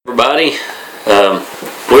everybody.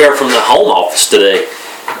 We are from the home office today,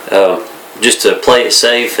 just to play it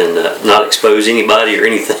safe and not expose anybody or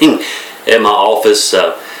anything at my office.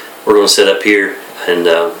 We're going to sit up here and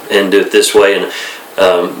do it this way. And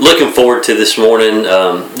looking forward to this morning.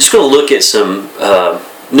 Just going to look at some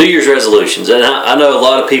New Year's resolutions. And I know a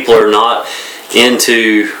lot of people are not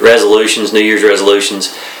into resolutions, New Year's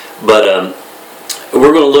resolutions, but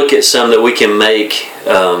we're going to look at some that we can make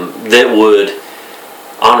that would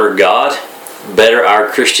honor God, better our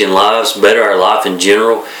Christian lives, better our life in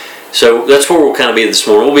general. So that's where we'll kind of be this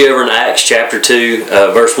morning. We'll be over in Acts chapter 2,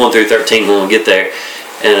 verse 1 through 13 when we get there.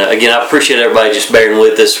 And again, I appreciate everybody just bearing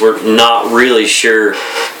with us. We're not really sure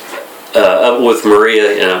with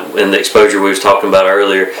Maria and the exposure we was talking about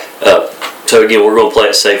earlier. So again, we're going to play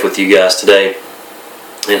it safe with you guys today.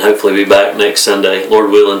 And hopefully be back next Sunday,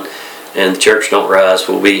 Lord willing, and the church don't rise.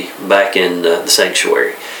 We'll be back in the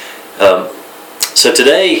sanctuary. So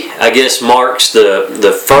today, I guess, marks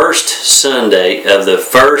the first Sunday of the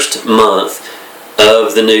first month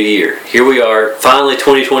of the new year. Here we are, finally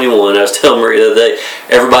 2021. I was telling Maria the other day,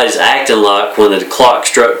 everybody's acting like when the clock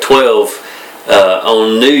struck 12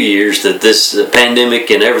 on New Year's that this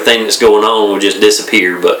pandemic and everything that's going on will just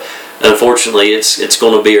disappear. But unfortunately, it's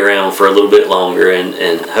going to be around for a little bit longer,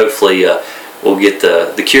 and hopefully we'll get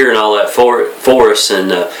the cure and all that for us.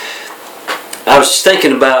 And I was just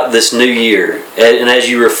thinking about this new year, and as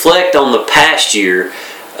you reflect on the past year,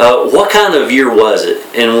 what kind of year was it?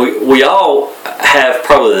 And we all have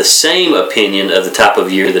probably the same opinion of the type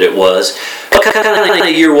of year that it was. What kind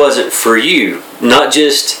of year was it for you? Not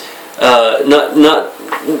just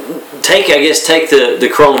take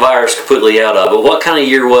the coronavirus completely out of it. What kind of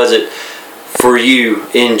year was it for you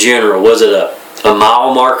in general? Was it a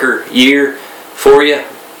mile marker year for you?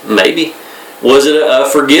 Maybe. Was it a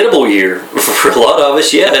forgettable year? For a lot of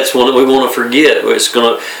us, yeah, it's one that we want to forget. We're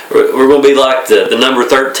going to be like the number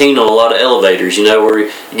 13 on a lot of elevators, where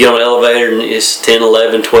you get on an elevator and it's 10,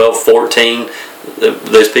 11, 12, 14.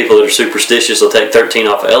 Those people that are superstitious will take 13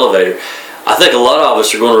 off an elevator. I think a lot of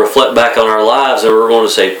us are going to reflect back on our lives, and we're going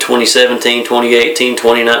to say 2017, 2018,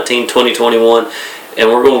 2019, 2021, and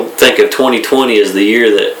we're going to think of 2020 as the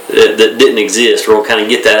year that didn't exist. We're going to kind of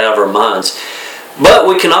get that out of our minds. But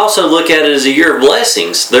we can also look at it as a year of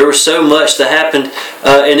blessings. There was so much that happened,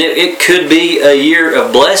 and it could be a year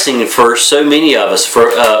of blessing for so many of us, for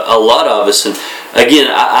a lot of us. And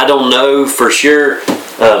again, I don't know for sure.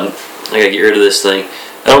 I got to get rid of this thing.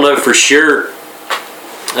 I don't know for sure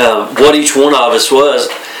what each one of us was.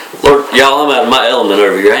 Lord, y'all, I'm out of my element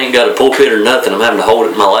over here. I ain't got a pulpit or nothing. I'm having to hold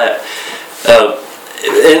it in my lap.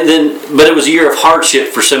 But it was a year of hardship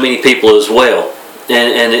for so many people as well.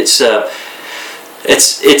 And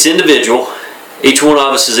it's individual. Each one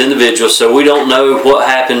of us is individual, so we don't know what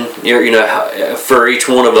happened, for each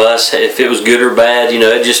one of us, if it was good or bad.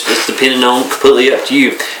 It's depending on, completely up to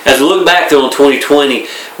you. As we look back though on 2020,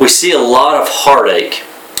 we see a lot of heartache,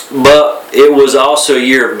 but it was also a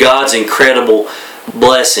year of God's incredible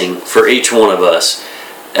blessing for each one of us.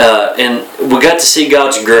 And we got to see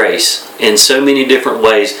God's grace in so many different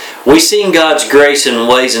ways. We seen God's grace in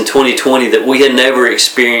ways in 2020 that we had never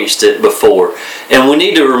experienced it before. And we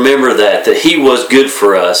need to remember that He was good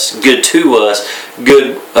for us, good to us,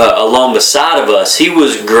 good along beside of us. He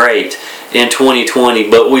was great in 2020,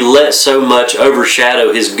 but we let so much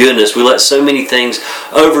overshadow His goodness. We let so many things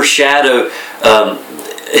overshadow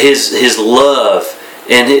His love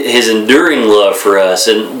and His enduring love for us.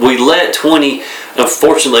 And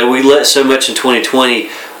unfortunately, we let so much in 2020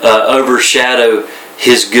 overshadow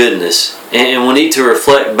His goodness. And we need to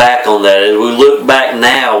reflect back on that. As we look back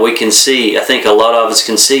now, we can see, I think a lot of us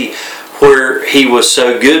can see, where He was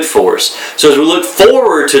so good for us. So as we look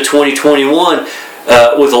forward to 2021,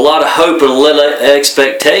 with a lot of hope and a lot of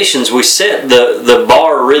expectations, we set the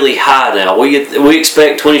bar really high now. We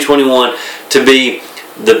expect 2021 to be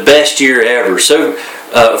the best year ever. So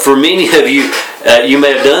for many of you, you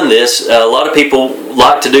may have done this. A lot of people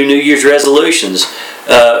like to do New Year's resolutions.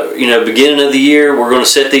 Beginning of the year, we're going to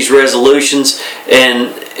set these resolutions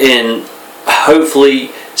and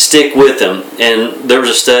hopefully stick with them. And there was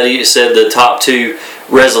a study that said the top 2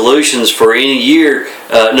 resolutions for any year,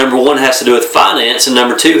 number 1 has to do with finance, and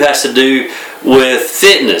number 2 has to do with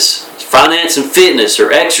fitness. Finance and fitness,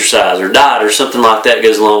 or exercise, or diet, or something like that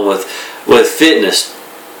goes along with fitness.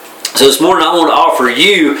 So this morning I want to offer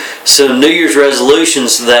you some New Year's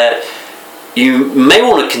resolutions that you may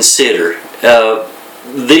want to consider.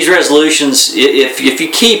 These resolutions, if you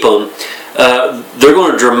keep them, they're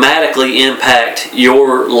going to dramatically impact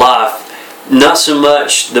your life. Not so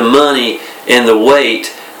much the money and the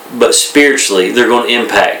weight, but spiritually they're going to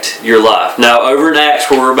impact your life. Now, over in Acts,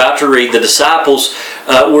 where we're about to read, the disciples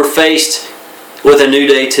were faced with a new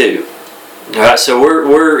day too. All right, so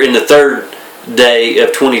we're in the third day of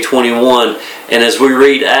 2021, and as we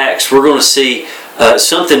read Acts, we're going to see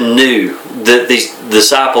something new that these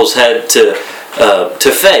disciples had to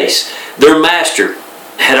face. Their master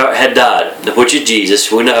had died, which is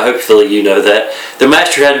Jesus. We know, hopefully you know that. Their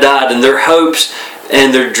master had died, and their hopes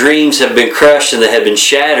and their dreams have been crushed and they have been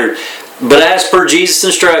shattered. But as per Jesus'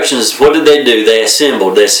 instructions, what did they do? They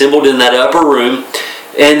assembled. They assembled in that upper room,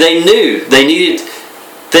 and they knew they needed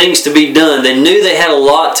things to be done. They knew they had a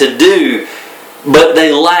lot to do, but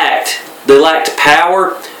they lacked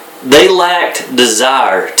power. They lacked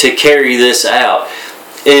desire to carry this out.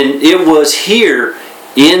 And it was here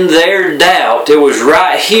in their doubt, it was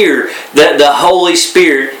right here that the Holy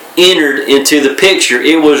Spirit entered into the picture.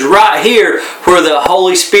 It was right here where the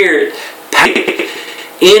Holy Spirit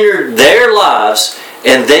entered their lives,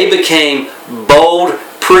 and they became bold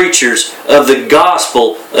preachers of the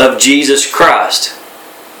gospel of Jesus Christ.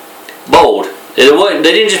 Bold. They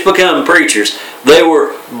didn't just become preachers. They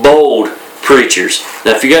were bold preachers.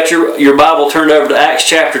 Now, if you got your Bible turned over to Acts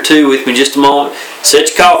chapter 2 with me just a moment, set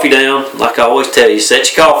your coffee down. Like I always tell you,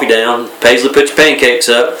 set your coffee down. Paisley, put your pancakes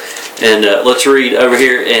up. And let's read over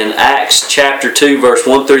here in Acts chapter 2, verse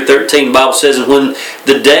 1 through 13. The Bible says, "And when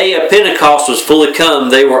the day of Pentecost was fully come,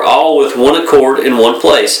 they were all with one accord in one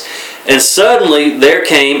place. And suddenly there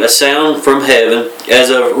came a sound from heaven as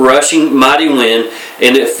of rushing mighty wind,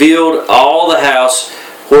 and it filled all the house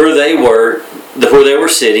where they were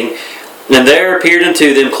sitting. And there appeared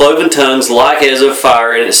unto them cloven tongues like as of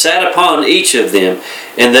fire, and it sat upon each of them.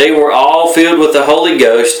 And they were all filled with the Holy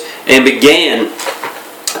Ghost, and began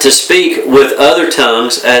to speak with other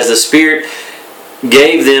tongues as the Spirit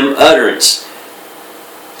gave them utterance.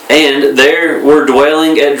 And there were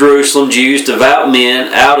dwelling at Jerusalem Jews, devout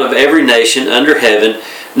men out of every nation under heaven.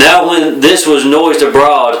 Now when this was noised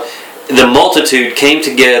abroad, the multitude came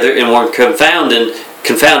together and were confounded,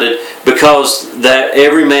 because that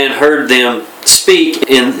every man heard them speak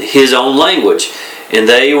in his own language. And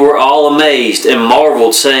they were all amazed and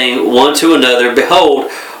marveled, saying one to another, Behold,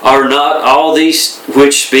 are not all these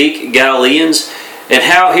which speak Galileans? And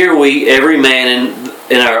how hear we every man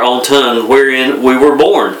in our own tongue wherein we were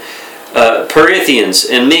born? Parthians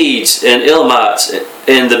and Medes and Elamites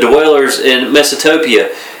and the dwellers in Mesopotamia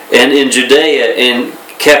and in Judea and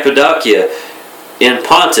Cappadocia, in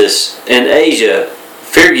Pontus and Asia,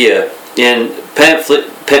 Phrygia and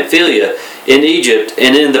Pamphylia, in Egypt,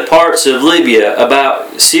 and in the parts of Libya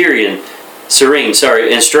about Cyrene,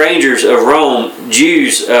 and strangers of Rome,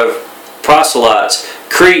 Jews of proselytes,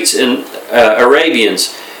 Cretes and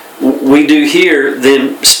Arabians. We do hear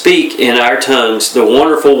them speak in our tongues the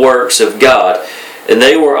wonderful works of God. And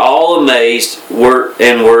they were all amazed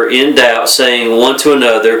and were in doubt, saying one to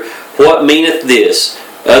another, What meaneth this?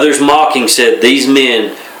 Others mocking said, These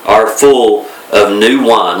men are full of new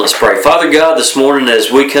wine." Let's pray. Father God, this morning as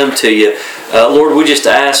we come to you, Lord, we just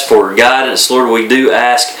ask for guidance. Lord, we do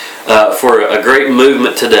ask for a great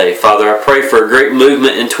movement today. Father, I pray for a great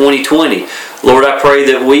movement in 2020. Lord, I pray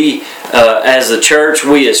that we as the church,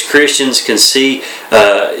 we as Christians can see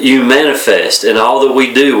you manifest in all that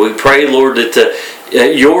we do. We pray, Lord, that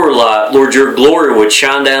your light, Lord, your glory would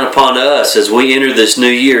shine down upon us as we enter this new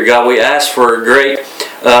year. God, we ask for a great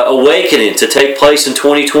awakening to take place in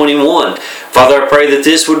 2021. Father, I pray that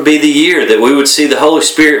this would be the year that we would see the Holy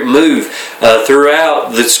Spirit move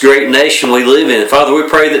throughout this great nation we live in. Father, we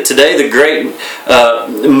pray that today the great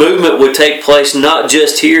movement would take place not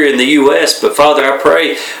just here in the U.S., but Father, I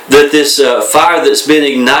pray that this fire that's been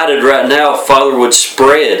ignited right now, Father, would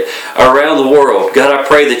spread around the world. God, I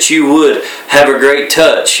pray that you would have a great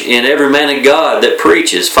touch in every man of God that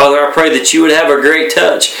preaches. Father, I pray that you would have a great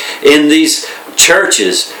touch in these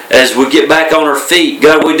churches as we get back on our feet.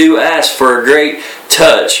 God, we do ask for a great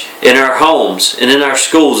touch in our homes and in our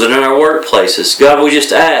schools and in our workplaces. God, we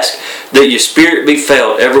just ask that your Spirit be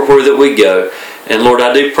felt everywhere that we go. And Lord,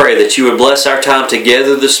 I do pray that you would bless our time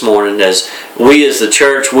together this morning as we as the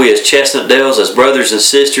church, we as Chestnut Dales, as brothers and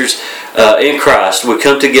sisters in Christ, we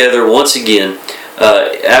come together once again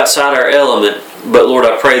outside our element. But Lord,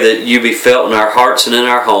 I pray that you be felt in our hearts and in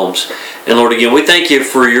our homes. And Lord, again, we thank you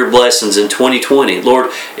for your blessings in 2020.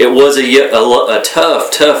 Lord, it was a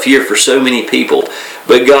tough year for so many people.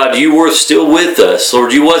 But God, you were still with us.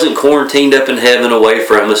 Lord, you wasn't quarantined up in heaven away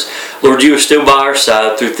from us. Lord, you were still by our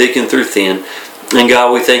side through thick and through thin. And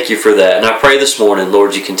God, we thank you for that. And I pray this morning,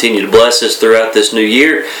 Lord, you continue to bless us throughout this new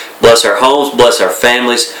year. Bless our homes, bless our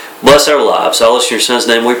families, bless our lives. All this in your Son's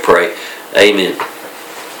name we pray. Amen.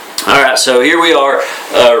 All right, so here we are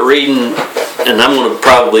reading, and I'm going to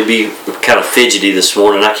probably be kind of fidgety this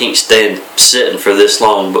morning. I can't stand sitting for this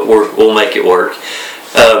long, but we'll make it work.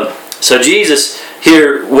 So Jesus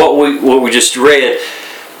here, what we just read,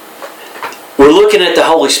 we're looking at the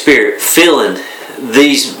Holy Spirit filling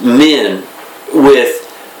these men with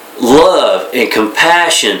love and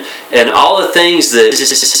compassion and all the things that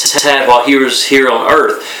Jesus had while he was here on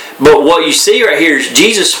earth. But what you see right here is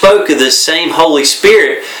Jesus spoke of this same Holy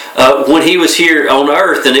Spirit when he was here on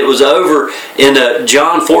earth, and it was over in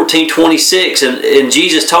John 14:26, and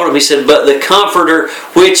Jesus told him, he said, "But the Comforter,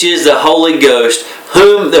 which is the Holy Ghost,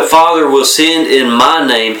 whom the Father will send in my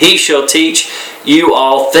name, he shall teach you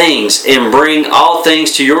all things, and bring all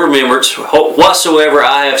things to your remembrance, whatsoever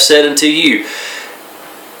I have said unto you."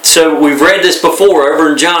 So we've read this before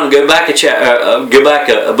over in John. Go back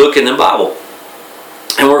a book in the Bible,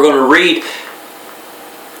 and we're going to read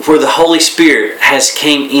where the Holy Spirit has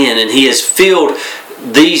came in, and he has filled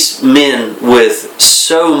these men with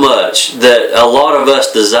so much that a lot of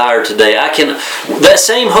us desire today. That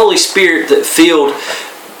same Holy Spirit that filled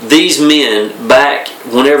these men back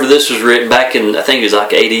whenever this was written, back in, I think it was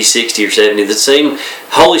like AD 60 or 70, the same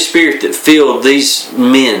Holy Spirit that filled these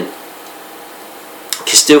men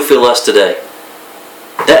can still fill us today.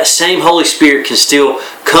 That same Holy Spirit can still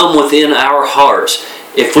come within our hearts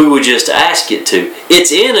if we would just ask it to.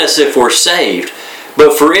 It's in us if we're saved.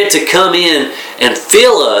 But for it to come in and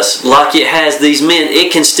fill us like it has these men,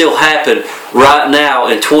 it can still happen right now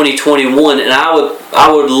in 2021. And I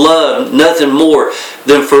would love nothing more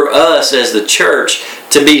than for us as the church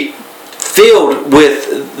to be filled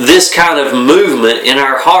with this kind of movement in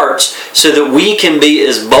our hearts so that we can be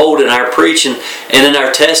as bold in our preaching and in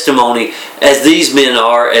our testimony as these men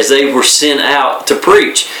are, as they were sent out to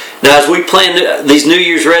preach. Now, as we plan these New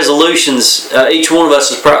Year's resolutions, each one of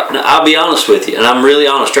us is probably, I'll be honest with you, and I'm really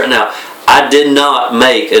honest right now, I did not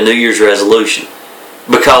make a New Year's resolution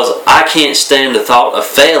because I can't stand the thought of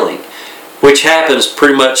failing, which happens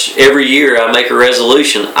pretty much every year. I make a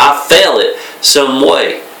resolution, I fail it some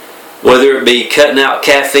way, whether it be cutting out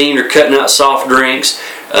caffeine or cutting out soft drinks,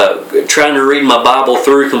 trying to read my Bible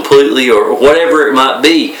through completely, or whatever it might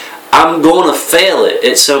be. I'm going to fail it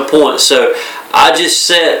at some point. So I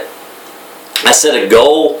set a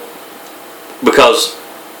goal, because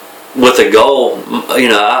with a goal,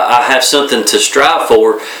 I have something to strive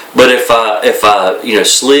for. But if I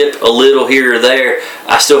slip a little here or there,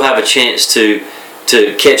 I still have a chance to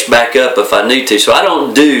catch back up if I need to. So I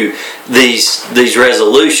don't do these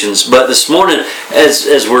resolutions. But this morning,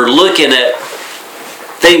 as we're looking at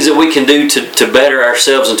things that we can do to better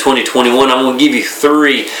ourselves in 2021, I'm going to give you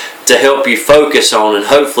 3 to help you focus on and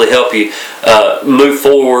hopefully help you move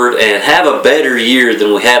forward and have a better year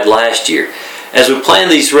than we had last year. As we plan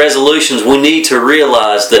these resolutions, we need to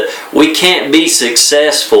realize that we can't be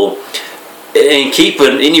successful in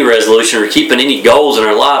keeping any resolution or keeping any goals in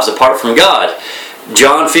our lives apart from God.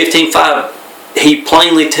 John 15:5, he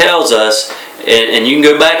plainly tells us, and you can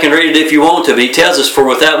go back and read it if you want to, but he tells us, "For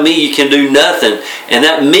without me you can do nothing." And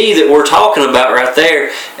that me that we're talking about right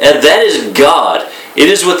there, that is God. It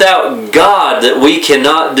is without God that we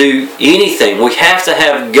cannot do anything. We have to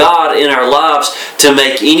have God in our lives to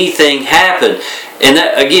make anything happen. And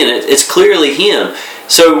that, again, it's clearly Him.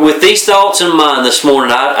 So with these thoughts in mind this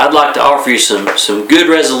morning, I'd like to offer you some good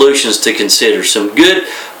resolutions to consider, some good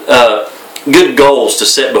goals to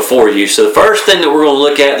set before you. So the first thing that we're going to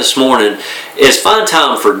look at this morning is find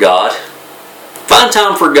time for God. Find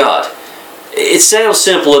time for God. It sounds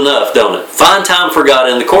simple enough, don't it? Find time for God.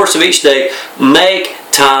 In the course of each day, make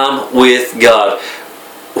time with God.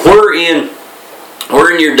 Where in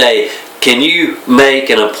your day can you make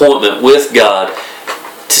an appointment with God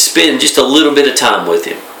to spend just a little bit of time with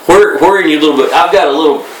Him? Where in your little book? I've got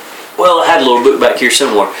I had a little book back here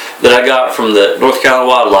somewhere that I got from the North Carolina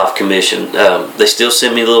Wildlife Commission. They still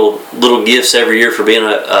send me little gifts every year for being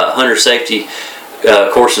a hunter safety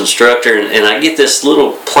course instructor, and I get this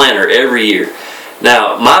little planner every year.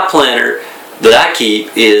 Now, my planner that I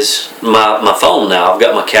keep is my phone now. I've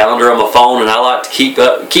got my calendar on my phone, and I like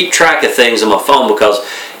to keep track of things on my phone, because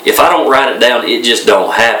if I don't write it down, it just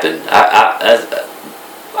don't happen.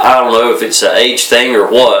 I don't know if it's an age thing or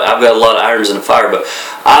what. I've got a lot of irons in the fire, but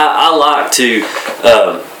I like to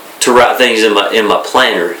write things in my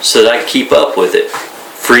planner so that I can keep up with it.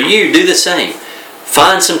 For you, do the same.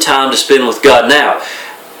 Find some time to spend with God. Now,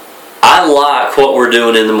 I like what we're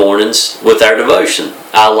doing in the mornings with our devotion.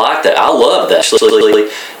 I like that. I love that.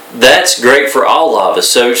 That's great for all of us.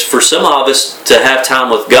 So for some of us to have time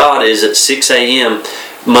with God is at 6 a.m.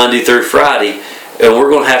 Monday through Friday, and we're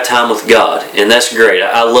going to have time with God, and that's great.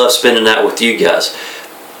 I love spending that with you guys.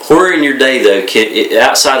 Where in your day, though,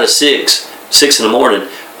 outside of 6 in the morning,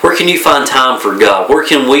 where can you find time for God? Where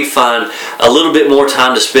can we find a little bit more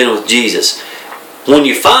time to spend with Jesus? When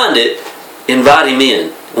you find it, invite Him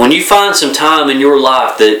in. When you find some time in your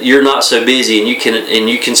life that you're not so busy and you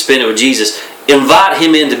can spend it with Jesus, invite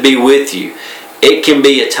Him in to be with you. It can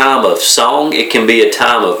be a time of song. It can be a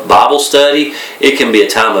time of Bible study. It can be a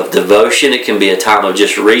time of devotion. It can be a time of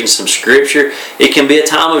just reading some scripture. It can be a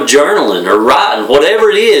time of journaling or writing. Whatever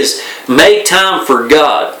it is, make time for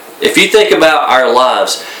God. If you think about our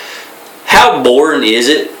lives, how boring is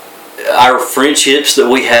it, our friendships that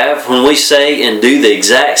we have, when we say and do the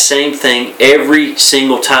exact same thing every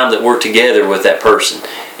single time that we're together with that person?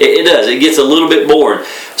 It does. It gets a little bit boring.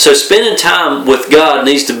 So spending time with God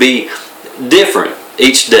needs to be different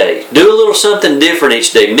each day. Do a little something different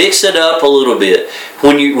each day. Mix it up a little bit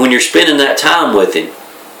when you're spending that time with Him.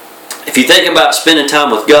 If you think about spending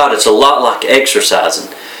time with God, it's a lot like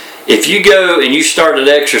exercising. If you go and you started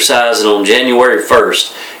exercising on January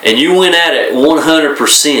 1st and you went at it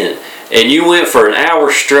 100% and you went for an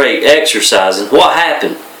hour straight exercising, what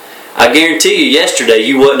happened? I guarantee you yesterday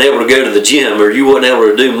you wasn't able to go to the gym, or you wasn't able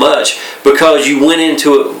to do much, because you went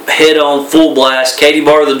into it head on, full blast. Katie,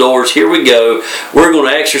 bar the doors, here we go. We're going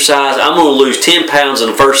to exercise. I'm going to lose 10 pounds in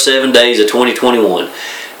the first 7 days of 2021.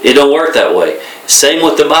 It don't work that way. Same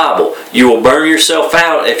with the Bible. You will burn yourself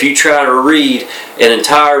out if you try to read an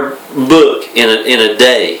entire book in a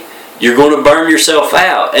day. You're going to burn yourself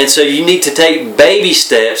out. And so you need to take baby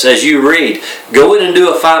steps as you read. Go in and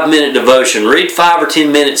do a 5-minute devotion. Read 5 or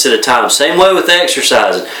 10 minutes at a time. Same way with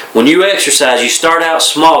exercising. When you exercise, you start out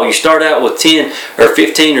small. You start out with 10 or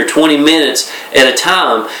 15 or 20 minutes at a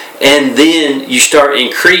time. And then you start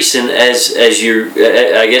increasing as you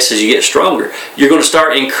get stronger. You're going to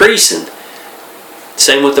start increasing.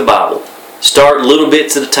 Same with the Bible. Start little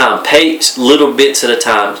bits at a time. Pace little bits at a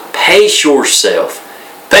time. Pace yourself.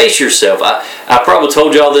 Pace yourself. I probably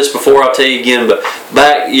told you all this before. I'll tell you again. But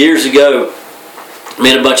back years ago,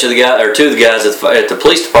 me and a bunch of the guys, or two of the guys at the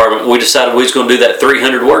police department, we decided we was going to do that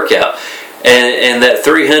 300 workout. And that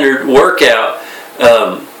 300 workout,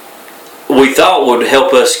 we thought would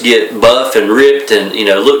help us get buff and ripped and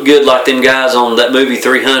look good like them guys on that movie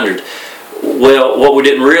 300. Well, what we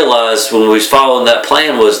didn't realize when we was following that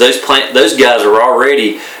plan was those guys were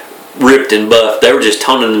already ripped and buffed. They were just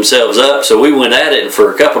toning themselves up. So we went at it, and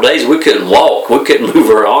for a couple of days we couldn't walk. We couldn't move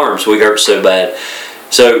our arms. We hurt so bad.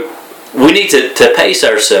 So we need to pace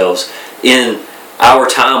ourselves in our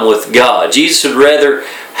time with God. Jesus would rather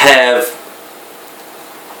have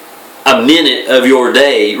a minute of your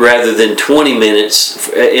day rather than 20 minutes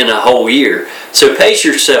in a whole year. So pace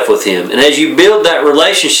yourself with Him. And as you build that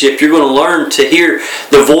relationship, you're going to learn to hear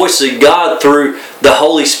the voice of God through the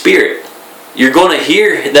Holy Spirit. You're going to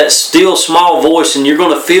hear that still small voice, and you're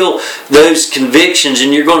going to feel those convictions,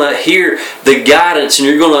 and you're going to hear the guidance, and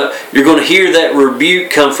you're going to hear that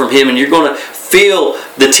rebuke come from Him, and you're going to feel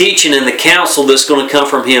the teaching and the counsel that's going to come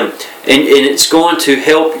from Him. And it's going to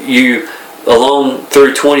help you along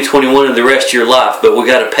through 2021 and the rest of your life. But we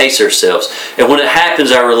got to pace ourselves. And when it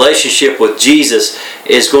happens, our relationship with Jesus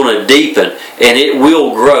is going to deepen, and it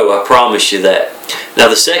will grow. I promise you that. Now,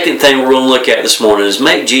 the second thing we're going to look at this morning is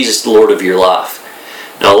make Jesus the Lord of your life.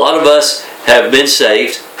 Now, a lot of us have been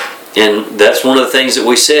saved, and that's one of the things that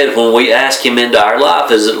we said when we ask Him into our life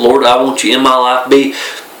is that, Lord, I want you in my life, be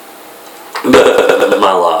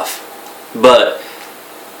my life. But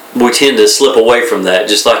we tend to slip away from that.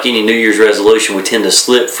 Just like any New Year's resolution, we tend to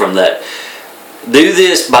slip from that. Do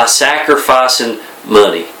this by sacrificing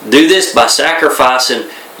money. Do this by sacrificing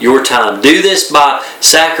your time. Do this by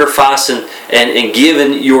sacrificing and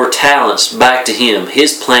giving your talents back to Him.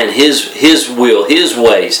 His plan, His will, His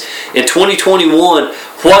ways. In 2021,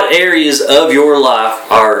 what areas of your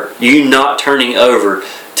life are you not turning over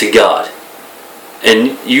to God?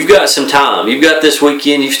 And you've got some time. You've got this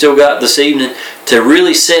weekend. You've still got this evening to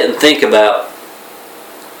really sit and think about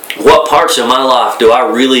what parts of my life do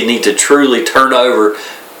I really need to truly turn over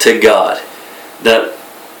to God. Now,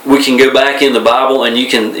 we can go back in the Bible, and you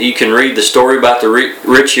can read the story about the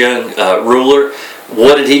rich young ruler.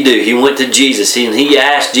 What did he do? He went to Jesus, and he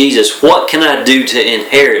asked Jesus, what can I do to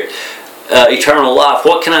inherit eternal life?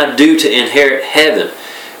 What can I do to inherit heaven?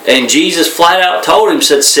 And Jesus flat out told him,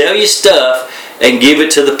 said, sell your stuff and give it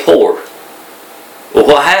to the poor. Well,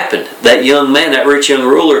 what happened? That young man, that rich young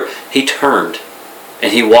ruler, he turned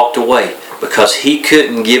and he walked away because he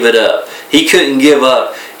couldn't give it up. He couldn't give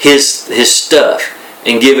up his stuff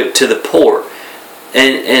and give it to the poor.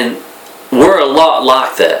 And we're a lot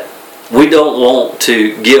like that. We don't want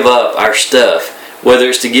to give up our stuff. whether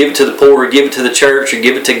it's to give it to the poor, or give it to the church, or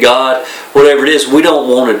give it to God, whatever it is. We don't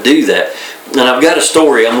want to do that. And I've got a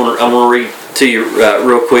story I'm going to read to you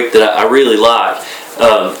real quick that I really like,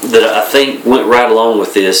 that I think went right along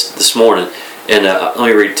with this morning. And let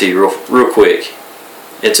me read it to you real quick.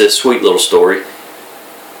 It's a sweet little story.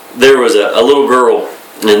 There was a little girl,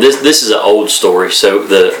 and this is an old story, so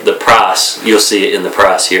the price, you'll see it in the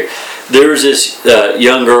price here. There was this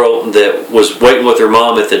young girl that was waiting with her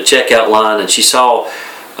mom at the checkout line, and she saw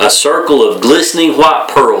a circle of glistening white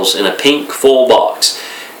pearls in a pink foil box.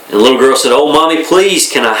 And the little girl said, "Oh, Mommy, please,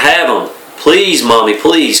 can I have them? Please, Mommy,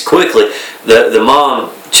 please, quickly." The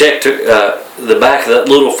mom checked the back of that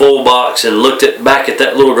little foil box and looked back at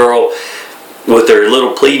that little girl with her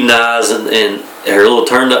little pleading eyes and her little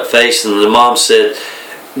turned up face, and the mom said,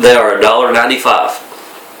 "They are $1.95.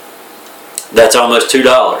 That's almost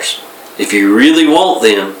 $2. If you really want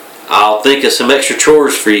them, I'll think of some extra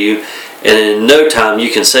chores for you, and in no time you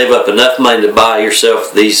can save up enough money to buy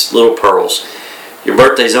yourself these little pearls. Your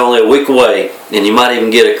birthday's only a week away, and you might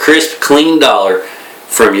even get a crisp, clean $1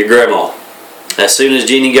 from your grandma." As soon as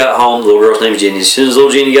Jeannie got home, the little girl's name is Jeannie. As soon as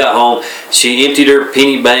little Jeannie got home, she emptied her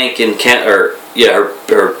penny bank and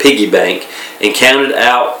her piggy bank and counted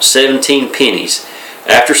out 17 pennies.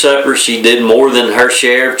 After supper, she did more than her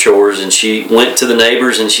share of chores, and she went to the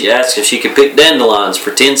neighbors and she asked if she could pick dandelions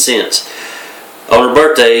for 10 cents. On her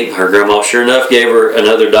birthday, her grandma sure enough gave her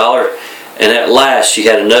another $1, and at last she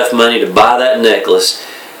had enough money to buy that necklace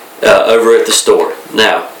over at the store.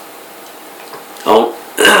 Now,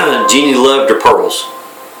 Jeannie loved her pearls.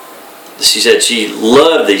 She said she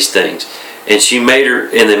loved these things, and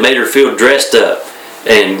they made her feel dressed up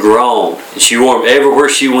and grown. And she wore them everywhere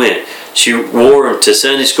she went. She wore them to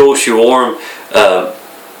Sunday school. She wore them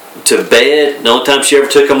to bed. The only time she ever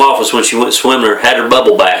took them off was when she went swimming or had her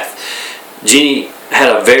bubble bath. Jeannie had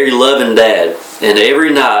a very loving dad, and every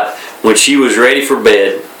night when she was ready for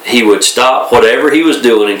bed, he would stop whatever he was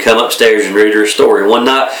doing and come upstairs and read her a story. One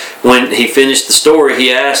night when he finished the story,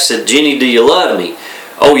 he asked, said, "Jeannie, do you love me?"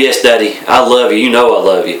 "Oh, yes, Daddy, I love you. You know I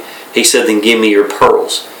love you." He said, "Then give me your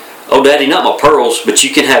pearls." "Oh, Daddy, not my pearls, but you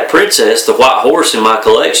can have Princess, the white horse in my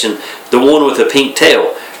collection, the one with a pink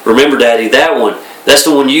tail. Remember, Daddy, that one, that's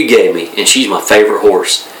the one you gave me, and she's my favorite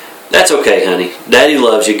horse." "That's okay, honey. Daddy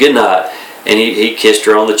loves you. Good night." And he kissed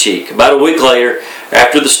her on the cheek. About a week later,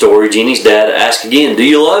 after the story, Jeannie's dad asked again, "Do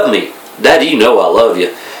you love me?" "Daddy, you know I love you."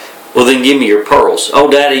 "Well, then give me your pearls." "Oh,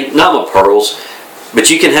 Daddy, not my pearls, but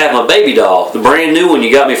you can have my baby doll, the brand new one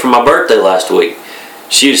you got me for my birthday last week.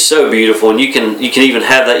 She is so beautiful, and you can even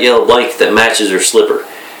have that yellow blanket that matches her slipper."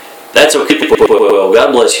 "That's okay. Well,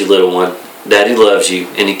 God bless you, little one. Daddy loves you."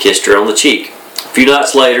 And he kissed her on the cheek. A few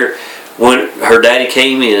nights later, when her daddy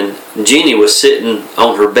came in, Jeannie was sitting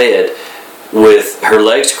on her bed with her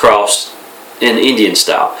legs crossed in Indian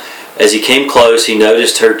style. As he came close, he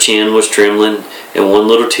noticed her chin was trembling and one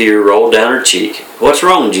little tear rolled down her cheek. "What's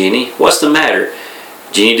wrong, Jeannie? What's the matter?"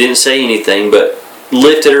 Jeannie didn't say anything, but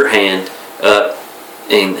lifted her hand up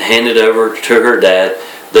and handed over to her dad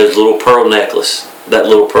that little pearl necklace.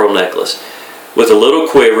 With a little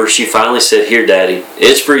quiver, she finally said, "Here, Daddy,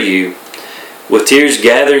 it's for you." With tears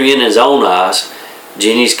gathering in his own eyes,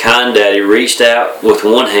 Jeannie's kind daddy reached out with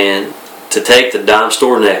one hand to take the dime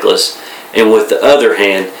store necklace, and with the other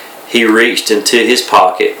hand he reached into his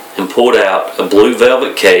pocket and pulled out a blue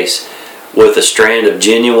velvet case with a strand of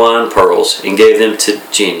genuine pearls and gave them to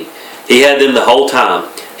Jeannie. He had them the whole time.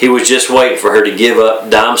 He was just waiting for her to give up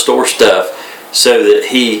dime store stuff so that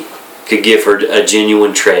he could give her a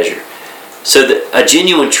genuine treasure. A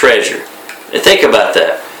genuine treasure. And think about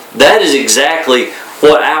that. That is exactly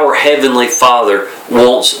what our Heavenly Father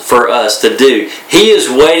wants for us to do. He is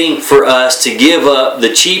waiting for us to give up the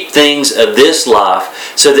cheap things of this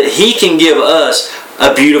life so that He can give us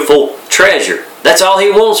a beautiful treasure. That's all He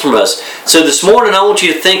wants from us. So this morning I want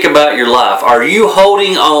you to think about your life. Are you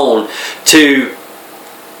holding on to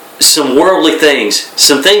some worldly things,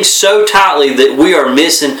 some things so tightly that we are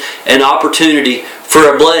missing an opportunity for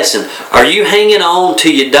a blessing? Are you hanging on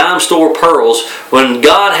to your dime store pearls when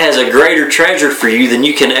God has a greater treasure for you than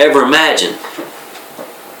you can ever imagine?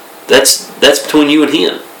 That's between you and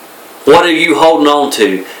Him. What are you holding on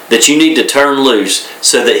to that you need to turn loose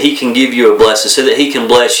so that He can give you a blessing, so that He can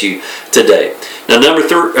bless you today? Now,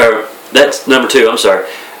 that's number two. I'm sorry.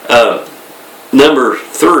 Number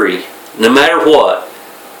three. No matter what,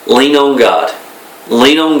 lean on God.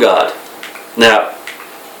 Lean on God. Now,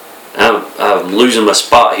 I'm losing my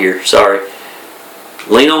spot here. Sorry.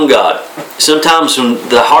 Lean on God. Sometimes when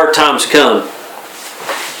the hard times come,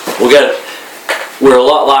 we're a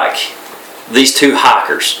lot like these two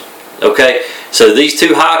hikers. Okay? So these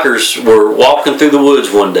two hikers were walking through the woods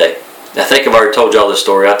one day. I think I've already told y'all this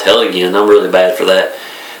story. I'll tell it again. I'm really bad for that.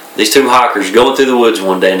 These two hikers going through the woods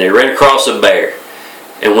one day, and they ran across a bear.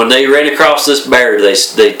 And when they ran across this bear,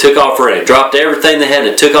 they took off running. Dropped everything they had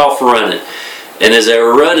and took off running. And as they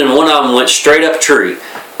were running, one of them went straight up a tree.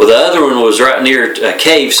 Well, the other one was right near a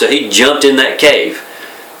cave, so he jumped in that cave.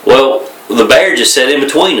 Well, the bear just sat in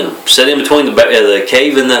between them. Sat in between the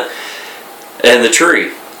cave and the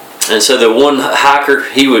tree. And so the one hiker,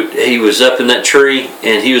 he was up in that tree,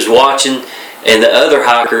 and he was watching, and the other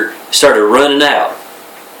hiker started running out.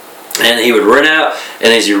 And he would run out,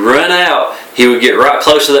 and as he ran out, he would get right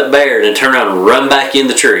close to that bear and then turn around and run back in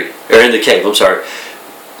the tree, or in the cave, I'm sorry.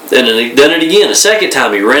 And then he done it again. A second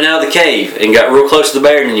time, he ran out of the cave and got real close to the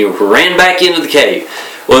bear, and then he ran back into the cave.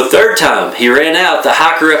 Well, the third time he ran out, the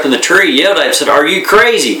hiker up in the tree yelled at him and said, "Are you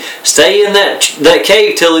crazy? Stay in that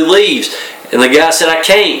cave till he leaves." And the guy said, "I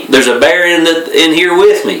can't. There's a bear in here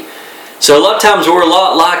with me." So a lot of times we're a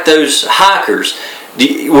lot like those hikers.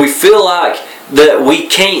 We feel like that we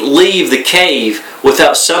can't leave the cave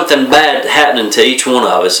without something bad happening to each one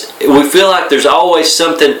of us. We feel like there's always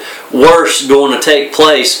something worse going to take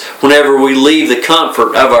place whenever we leave the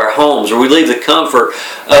comfort of our homes or we leave the comfort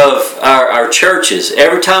of our churches.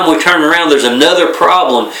 Every time we turn around, there's another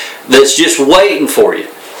problem that's just waiting for you.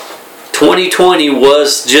 2020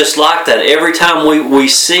 was just like that. Every time we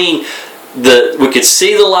seen we could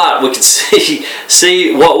see the light, we could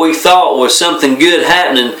see what we thought was something good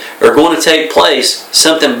happening or going to take place,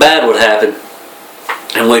 something bad would happen,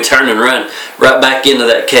 and we'd turn and run right back into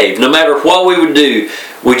that cave. No matter what we would do,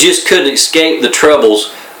 we just couldn't escape the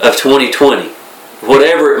troubles of 2020,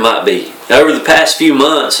 whatever it might be. Over the past few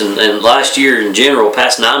months and last year in general,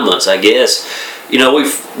 past 9 months, I guess,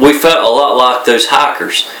 we felt a lot like those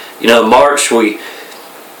hikers. In March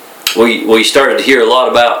we started to hear a lot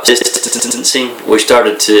about distancing. We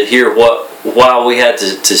started to hear why we had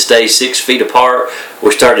to stay 6 feet apart.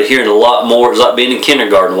 We started hearing a lot more. It was like being in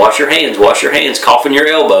kindergarten. Wash your hands, cough in your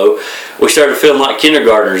elbow. We started feeling like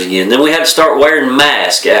kindergartners again. Then we had to start wearing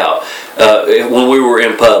masks out when we were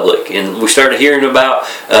in public. And we started hearing about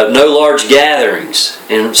no large gatherings,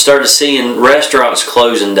 and started seeing restaurants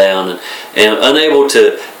closing down and unable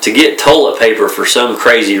to get toilet paper for some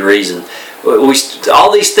crazy reason.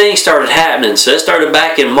 All these things started happening. So it started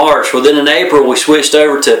back in March. Well, then in April we switched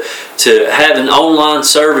over to having online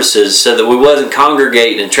services so that we wasn't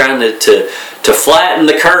congregating and trying to flatten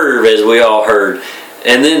the curve, as we all heard.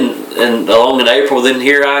 And along in April, then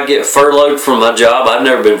here I get furloughed from my job. I've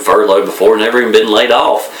never been furloughed before, never even been laid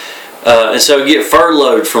off. And so I get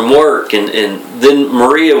furloughed from work, and then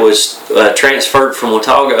Maria was transferred from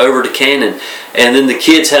Watauga over to Cannon, and then the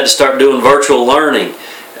kids had to start doing virtual learning.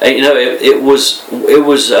 It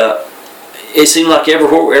seemed like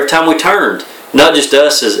every time we turned, not just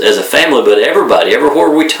us as a family, but everybody, everywhere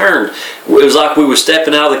we turned, it was like we were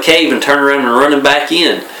stepping out of the cave and turning around and running back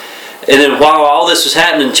in. And then while all this was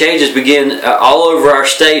happening, changes began all over our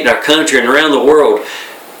state and our country and around the world.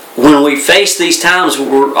 When we face these times,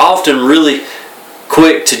 we're often really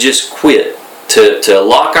quick to just quit, to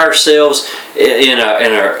lock ourselves in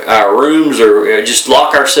our rooms, or just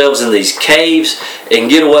lock ourselves in these caves and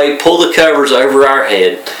get away, pull the covers over our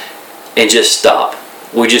head, and just stop.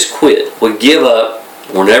 We just quit. We give up.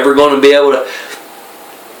 We're never going to be able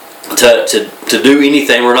to do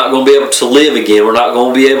anything. We're not going to be able to live again. We're not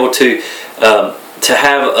going to be able to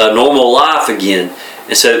have a normal life again.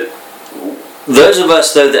 And so those of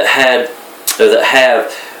us, though, that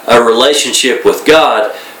have a relationship with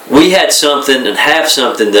God, we had something and have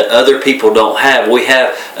something that other people don't have. We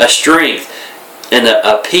have a strength and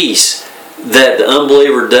a peace that the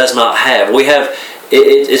unbeliever does not have. We have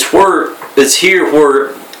it's here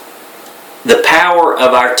where the power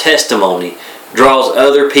of our testimony draws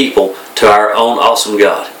other people to our own awesome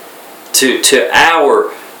God, to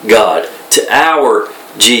our God, to our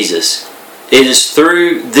Jesus. It is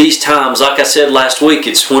through these times, like I said last week,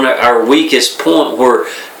 it's when our weakest point where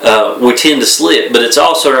we tend to slip. But it's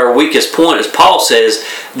also our weakest point, as Paul says,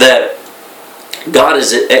 that God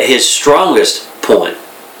is at His strongest point.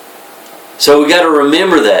 So we got to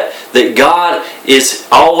remember that God is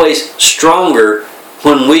always stronger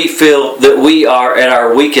when we feel that we are at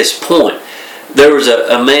our weakest point. There was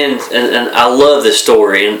a man, and I love this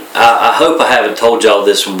story, and I hope I haven't told y'all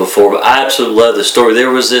this one before, but I absolutely love this story. There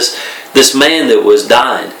was this man that was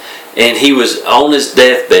dying, and he was on his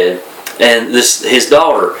deathbed, and his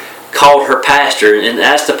daughter called her pastor and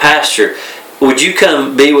asked the pastor, "Would you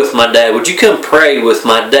come be with my dad? Would you come pray with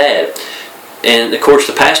my dad?" And of course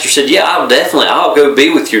the pastor said, yeah, I'll go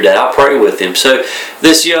be with your dad. I'll pray with him. So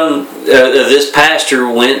this pastor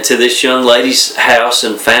went to this young lady's house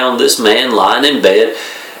and found this man lying in bed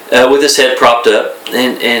with his head propped up.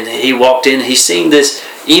 And he walked in, he seen this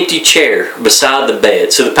empty chair beside the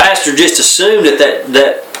bed. So the pastor just assumed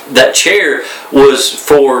that chair was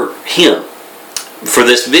for him, for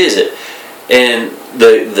this visit. And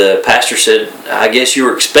the pastor said, I guess you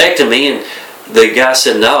were expecting me. And the guy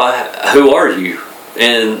said, no, who are you?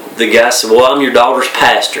 And the guy said, well, I'm your daughter's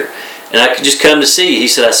pastor. And I could just come to see you. He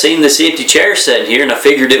said, I seen this empty chair sitting here and I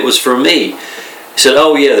figured it was for me. He said,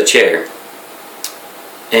 oh yeah, the chair.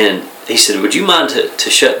 And he said, would you mind to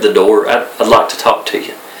shut the door? I'd like to talk to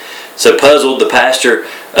you. So puzzled, the pastor,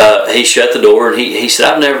 he shut the door and he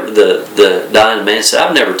said, the dying man said,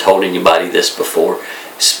 I've never told anybody this before,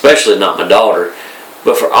 especially not my daughter.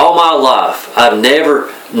 But for all my life, I've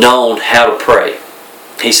never known how to pray.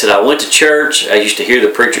 He said, I went to church. I used to hear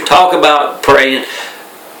the preacher talk about praying,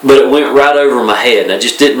 but it went right over my head, and I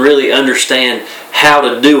just didn't really understand how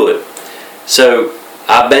to do it. So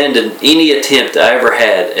I abandoned any attempt I ever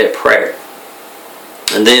had at prayer.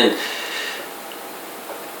 And then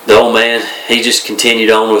the old man, he just continued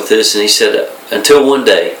on with this, and he said, until one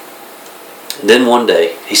day, and then one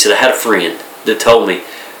day, he said, I had a friend that told me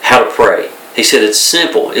how to pray. He said, it's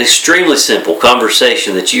simple, extremely simple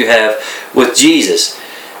conversation that you have with Jesus.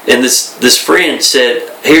 And this friend said,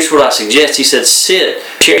 here's what I suggest. He said, sit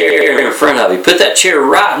chair in front of you. Put that chair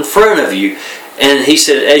right in front of you. And he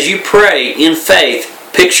said, as you pray in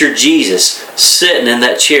faith, picture Jesus sitting in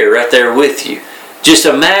that chair right there with you. Just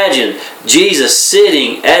imagine Jesus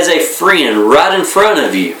sitting as a friend right in front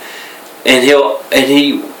of you. And he'll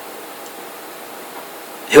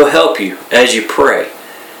help you as you pray.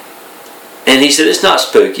 And he said, it's not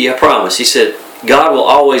spooky, I promise. He said, God will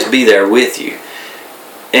always be there with you.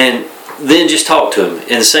 And then just talk to him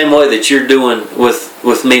in the same way that you're doing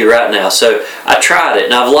with me right now. So I tried it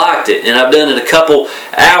and I've liked it. And I've done it a couple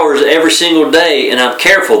hours every single day. And I'm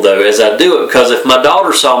careful though as I do it, because if my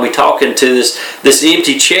daughter saw me talking to this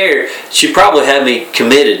empty chair, she'd probably have me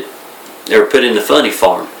committed or put in the funny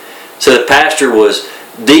farm. So the pastor was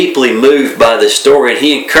deeply moved by this story, and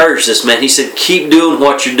he encouraged this man. He said, keep doing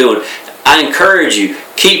what you're doing. I encourage you,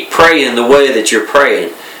 keep praying the way that you're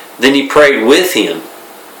praying. Then he prayed with him,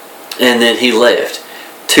 and then he left.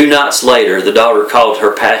 2 nights later, the daughter called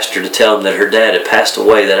her pastor to tell him that her dad had passed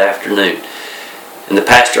away that afternoon. And the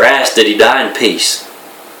pastor asked, did he die in peace?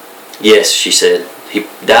 Yes, she said, he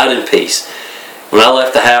died in peace. When I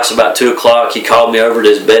left the house about 2 o'clock, he called me over to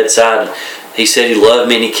his bedside, and he said he loved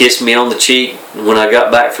me and he kissed me on the cheek. And when I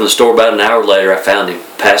got back from the store about an hour later, I found him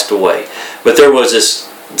passed away. But there was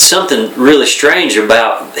something really strange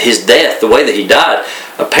about his death, the way that he died.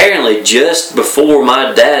 Apparently, just before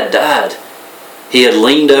my dad died, he had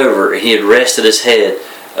leaned over and he had rested his head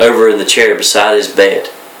over in the chair beside his bed.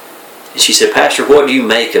 And she said, Pastor, what do you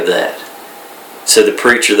make of that? So the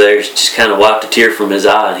preacher there just kind of wiped a tear from his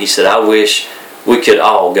eye, and he said, I wish we could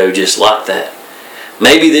all go just like that.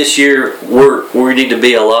 Maybe this year we need to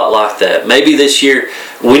be a lot like that. Maybe this year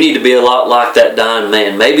we need to be a lot like that dying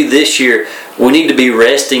man. Maybe this year we need to be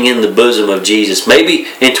resting in the bosom of Jesus. Maybe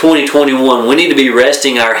in 2021 we need to be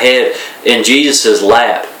resting our head in Jesus'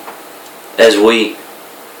 lap as we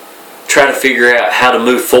try to figure out how to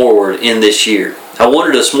move forward in this year. I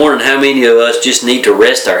wondered this morning how many of us just need to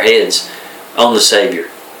rest our heads on the Savior.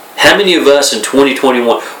 How many of us in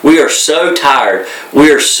 2021, we are so tired,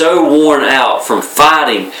 we are so worn out from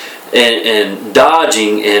fighting and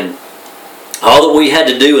dodging and all that we had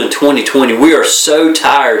to do in 2020. We are so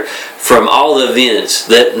tired from all the events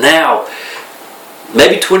that now,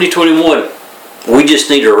 maybe 2021, we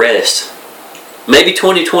just need to rest. Maybe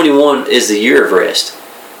 2021 is the year of rest.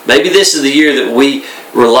 Maybe this is the year that we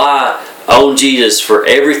rely on Jesus for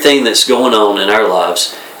everything that's going on in our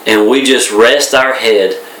lives, and we just rest our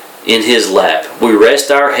head in His lap. We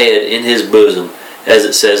rest our head in His bosom, as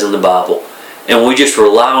it says in the Bible, and we just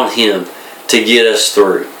rely on Him to get us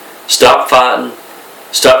through. Stop fighting.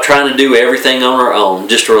 Stop trying to do everything on our own.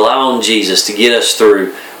 Just rely on Jesus to get us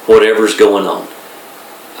through whatever's going on.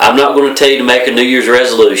 I'm not going to tell you to make a New Year's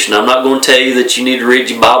resolution. I'm not going to tell you that you need to read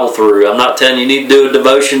your Bible through. I'm not telling you you need to do a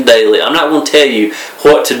devotion daily. I'm not going to tell you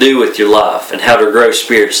what to do with your life and how to grow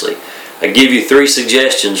spiritually. I give you 3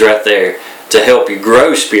 suggestions right there to help you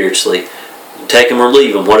grow spiritually. Take them or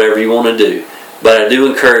leave them, whatever you want to do. But I do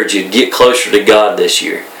encourage you to get closer to God this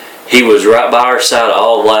year. He was right by our side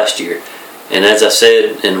all of last year. And as I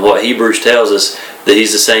said in what Hebrews tells us, that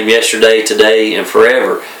He's the same yesterday, today, and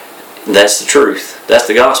forever. That's the truth. That's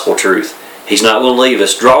the gospel truth. He's not going to leave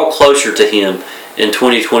us. Draw closer to Him in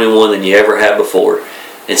 2021 than you ever have before,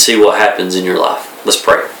 and see what happens in your life. Let's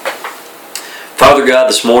pray. Father God,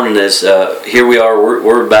 this morning, as here we are,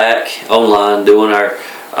 we're back online doing our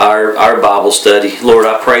Bible study. Lord,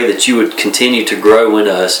 I pray that you would continue to grow in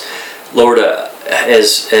us. Lord,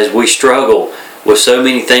 as we struggle with so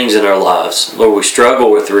many things in our lives, Lord, we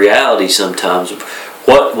struggle with the reality sometimes of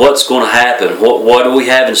what's going to happen. What do we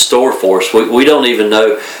have in store for us? We don't even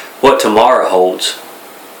know what tomorrow holds.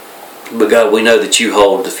 But God, we know that you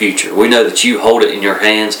hold the future. We know that you hold it in your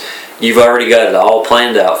hands. You've already got it all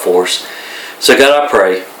planned out for us. So God, I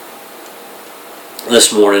pray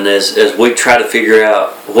this morning as we try to figure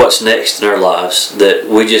out what's next in our lives, that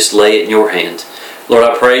we just lay it in your hands. Lord,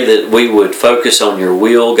 I pray that we would focus on your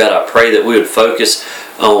will. God, I pray that we would focus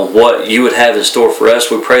on what you would have in store for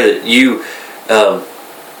us. We pray that you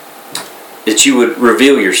would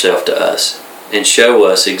reveal yourself to us and show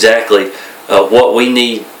us exactly what we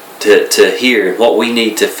need to hear, what we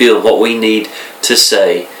need to feel, what we need to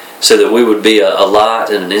say, so that we would be a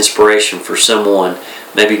light and an inspiration for someone.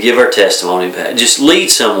 Maybe give our testimony back. Just lead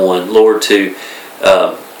someone, Lord, to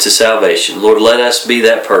salvation. Lord, let us be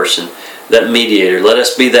that person, that mediator. Let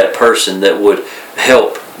us be that person that would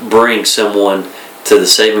help bring someone to the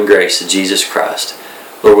saving grace of Jesus Christ.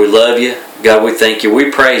 Lord, we love you. God, we thank you.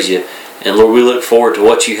 We praise you. And Lord, we look forward to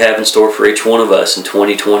what you have in store for each one of us in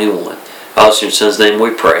 2021. Also in your Son's name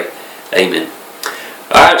we pray. Amen.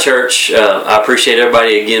 All right, church. I appreciate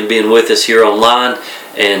everybody again being with us here online,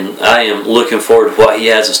 and I am looking forward to what he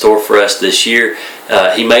has in store for us this year.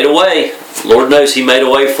 He made a way. Lord knows he made a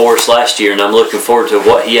way for us last year, and I'm looking forward to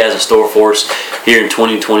what he has in store for us here in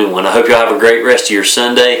 2021. I hope you'll have a great rest of your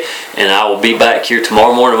Sunday, and I will be back here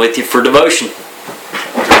tomorrow morning with you for devotion.